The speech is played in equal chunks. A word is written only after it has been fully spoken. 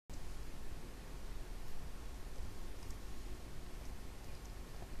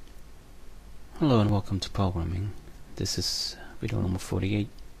Hello and welcome to programming. This is video number 48.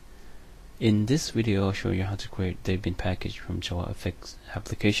 In this video I'll show you how to create debian package from javafx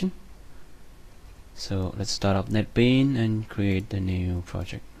application. So let's start up NetBeans and create the new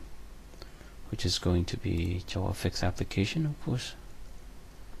project, which is going to be javafx application. Of course,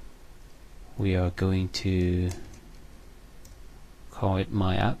 we are going to call it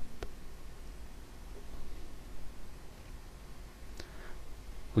my app.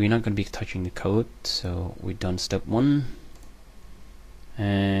 We're not going to be touching the code, so we've done step 1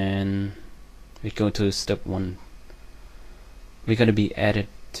 and we go to step 1. We're going to be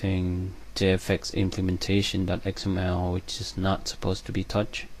editing jfx-impl.xml, which is not supposed to be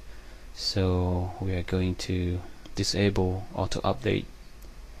touched, so we are going to disable auto update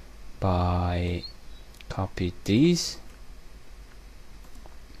by copy these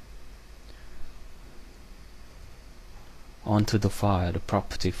onto the file, the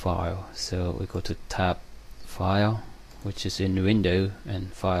property file. So we go to tab file, which is in window,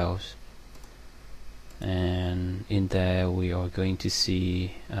 and files, and in there we are going to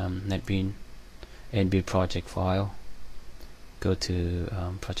see NetBeans nbproject file. Go to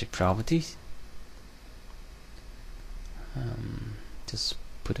project properties, just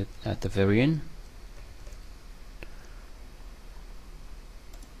put it at the very end,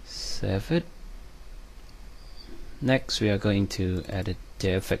 save it. Next we are going to edit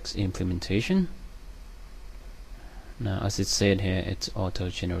jfx implementation. Now as it said here, it's auto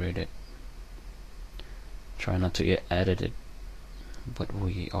generated. Try not to edit it, but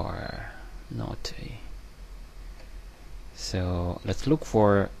we are naughty. So let's look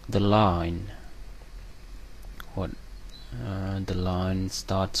for the line. The line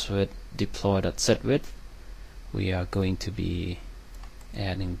starts with deploy.setWidth. We are going to be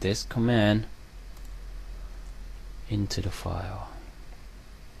adding this command into the file.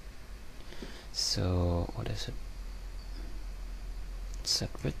 So what is it?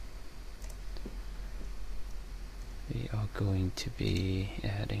 SetWidth. We are going to be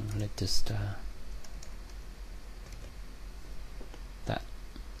adding, let's just that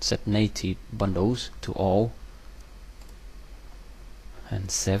set native bundles to all and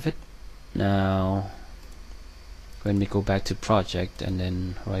save it. Now when we go back to project and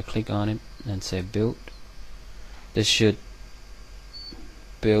then right click on it and say build, this should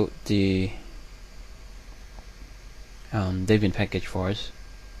build the Debian package for us.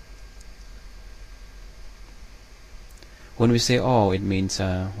 When we say all, it means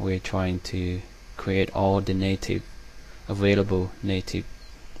we're trying to create all the available native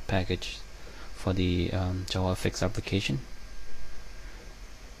package for the javafx application.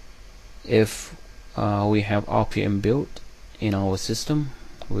 If we have RPM built in our system,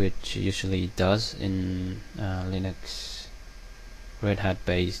 which usually does in Linux Red Hat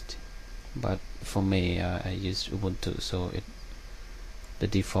based, but for me I use Ubuntu, so the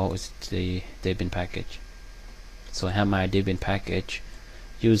default is the Debian package. So I have my Debian package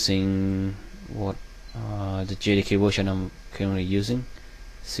using what the JDK version I'm currently using,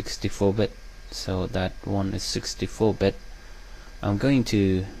 64-bit. So that one is 64-bit. I'm going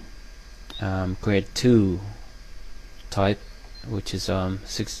to create two type, which is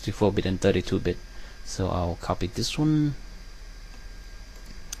 64-bit and 32-bit. So I'll copy this one.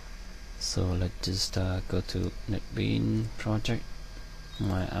 So let's just go to NetBeans project,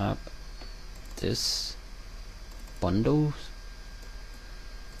 my app, this bundles.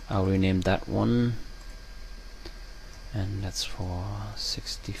 I'll rename that one, and that's for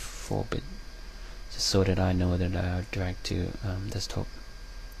 64-bit, just so that I know that I'll drag to desktop.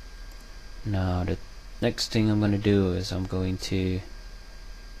 Now the next thing I'm going to do is I'm going to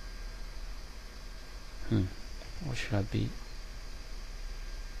what should I be?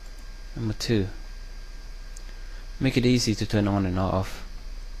 Number 2. Make it easy to turn on and off.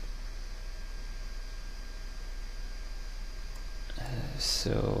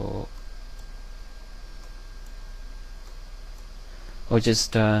 So or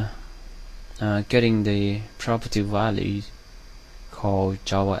just getting the property values called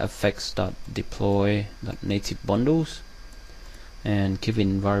javafx.deploy.nativeBundles and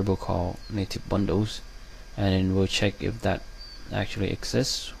giving variable called nativeBundles, and then we'll check if that actually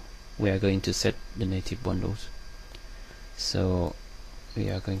exists. We are going to set the nativeBundles. So we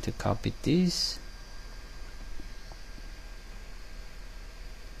are going to copy this.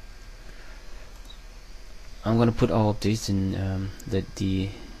 I'm going to put all of these in the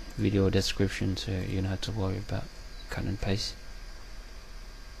video description, so you don't have to worry about cut and paste.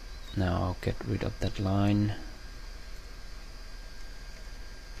 Now I'll get rid of that line.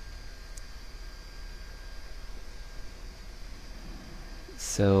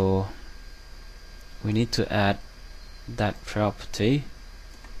 So we need to add that property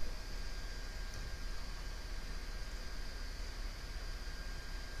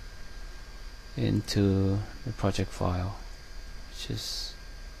into the project file, which is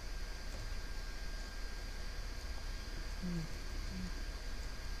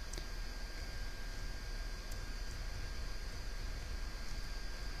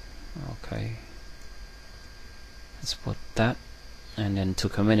okay. Let's put that, and then to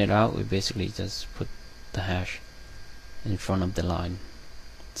comment it out, we basically just put the hash in front of the line.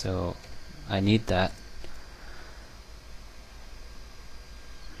 So I need that.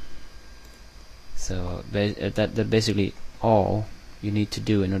 So that basically all you need to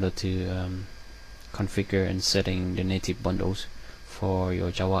do in order to configure and setting the native bundles for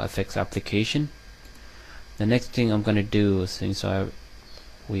your JavaFX application. The next thing I'm gonna do, since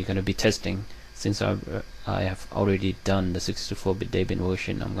we're gonna be testing, since I have already done the 64-bit Debian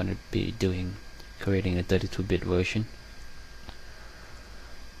version, I'm gonna be creating a 32-bit version.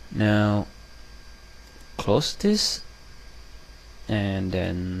 Now close this, and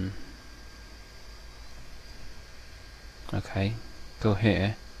then okay, go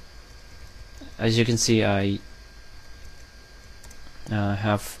here. As you can see, I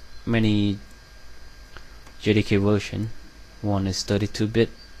have many JDK version. One is 32-bit,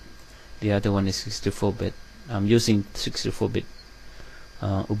 the other one is 64-bit. I'm using 64-bit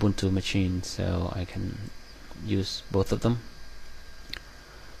Ubuntu machine, so I can use both of them.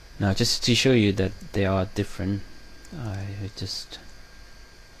 Now, just to show you that they are different, I just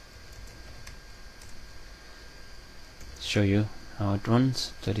show you how it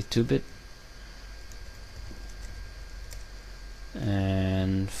runs. 32-bit,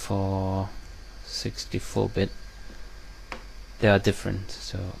 and for 64-bit they are different.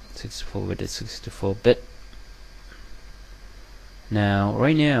 So 64-bit is 64-bit. Now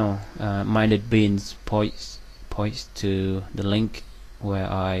right now my NetBeans points to the link where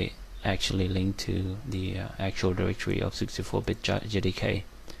I actually link to the actual directory of 64-bit JDK.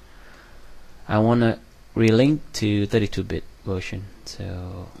 I want to relink to 32-bit version,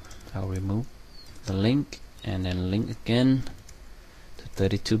 so I'll remove the link and then link again to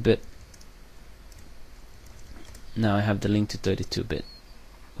 32-bit. Now I have the link to 32-bit.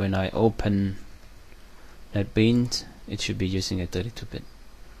 When I open NetBeans, it should be using a 32-bit.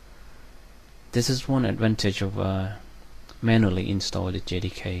 This is one advantage of manually install the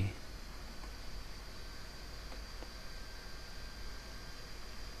JDK.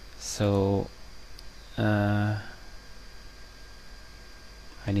 So I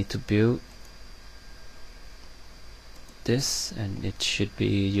need to build this, and it should be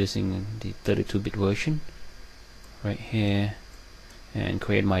using the 32-bit version right here, and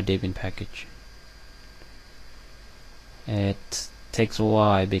create my Debian package. It takes a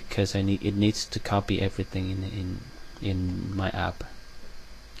while because it needs to copy everything in my app.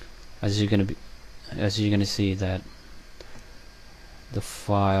 As you're gonna see that the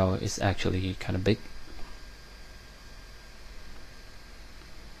file is actually kind of big.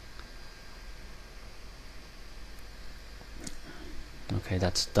 Okay,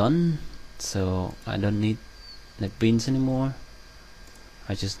 that's done. So I don't need NetBeans anymore.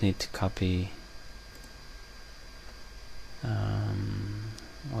 I just need to copy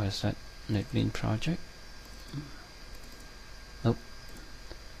where's that NetBeans project? Nope.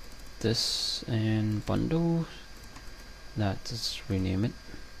 This and bundles. Let's rename it.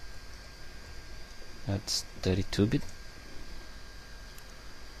 That's 32-bit.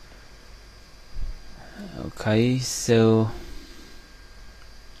 Okay, so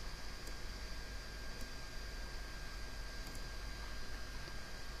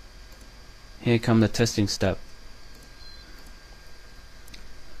here come the testing step.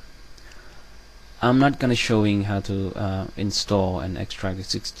 I'm not gonna showing how to install and extract the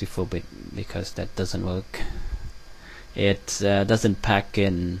 64-bit because that doesn't work. It doesn't pack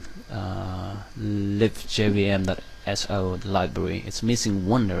in libjvm.so library. It's missing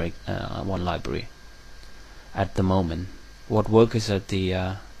one library at the moment. What works is at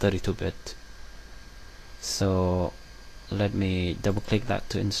the 32-bit. So let me double click that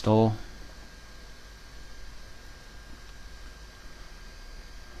to install.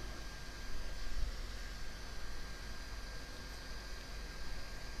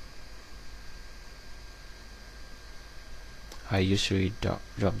 I usually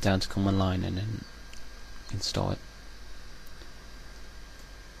drop down to command line and then install it.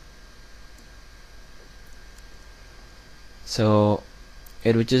 So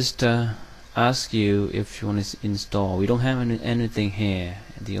it would just ask you if you want to install. We don't have anything here.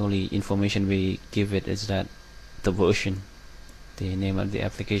 The only information we give it is that the version, the name of the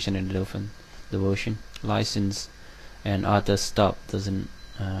application, and the the version. License and other stuff doesn't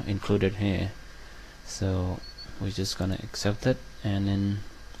included here, so we're just gonna accept it and then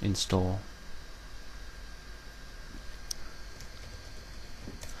install.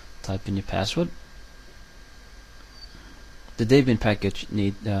 Type in your password. The Debian package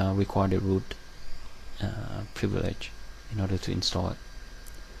require the root privilege in order to install it,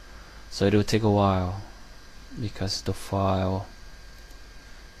 so it will take a while because the file,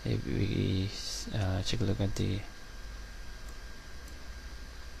 if we take a look at the,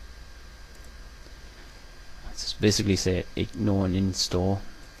 it's basically say ignore and install.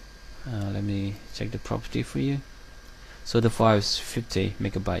 Let me check the property for you. So the file is 50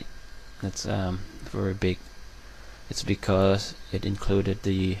 megabyte. That's very big. It's because it included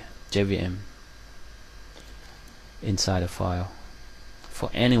the JVM inside the file. For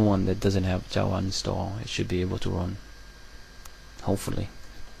anyone that doesn't have Java installed, it should be able to run, hopefully.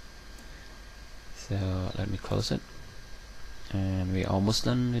 So let me close it, and we're almost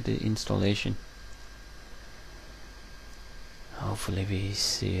done with the installation. Hopefully we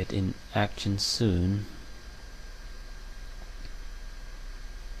see it in action soon.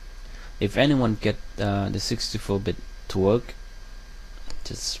 If anyone get the 64-bit to work,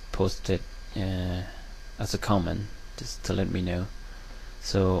 just post it as a comment, just to let me know.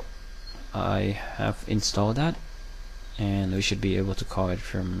 So I have installed that, and we should be able to call it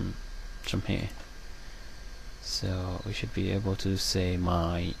from here. So we should be able to say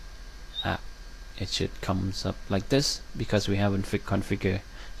my app. It should comes up like this because we haven't configured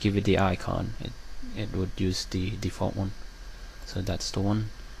give it the icon. It would use the default one. So that's the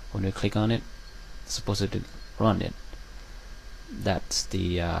one. When we click on it, it's supposed to run it. That's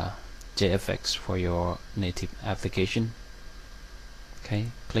the JFX for your native application. Okay,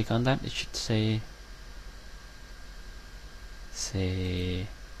 click on that. It should say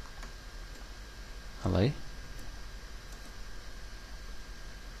hello.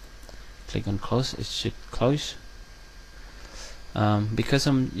 Click on close. It should close. Because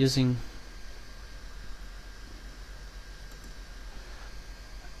I'm using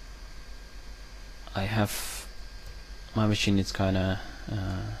my machine is kinda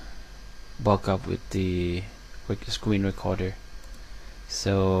bulk up with the screen recorder,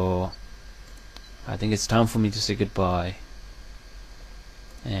 so I think it's time for me to say goodbye.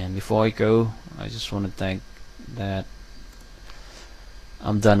 And before I go, I just want to thank that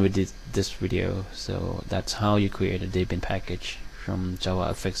I'm done with this video. So that's how you create a Debian package from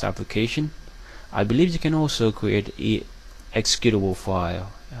JavaFX application. I believe you can also create a executable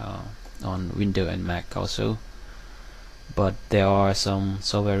file on Windows and Mac also, but there are some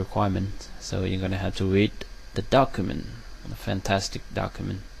software requirements, so you're gonna have to read the document, a fantastic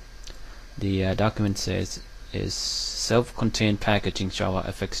document. The document says is self-contained packaging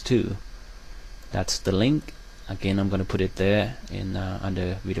JavaFX2. That's the link. Again, I'm gonna put it there in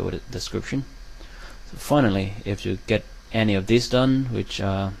under video description. So finally, if you get any of this done, which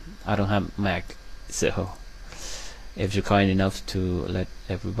I don't have Mac, so if you're kind enough to let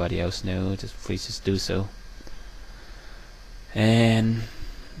everybody else know, please just do so. And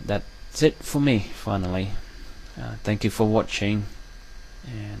that's it for me. Finally, thank you for watching,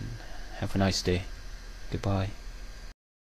 and have a nice day. Goodbye.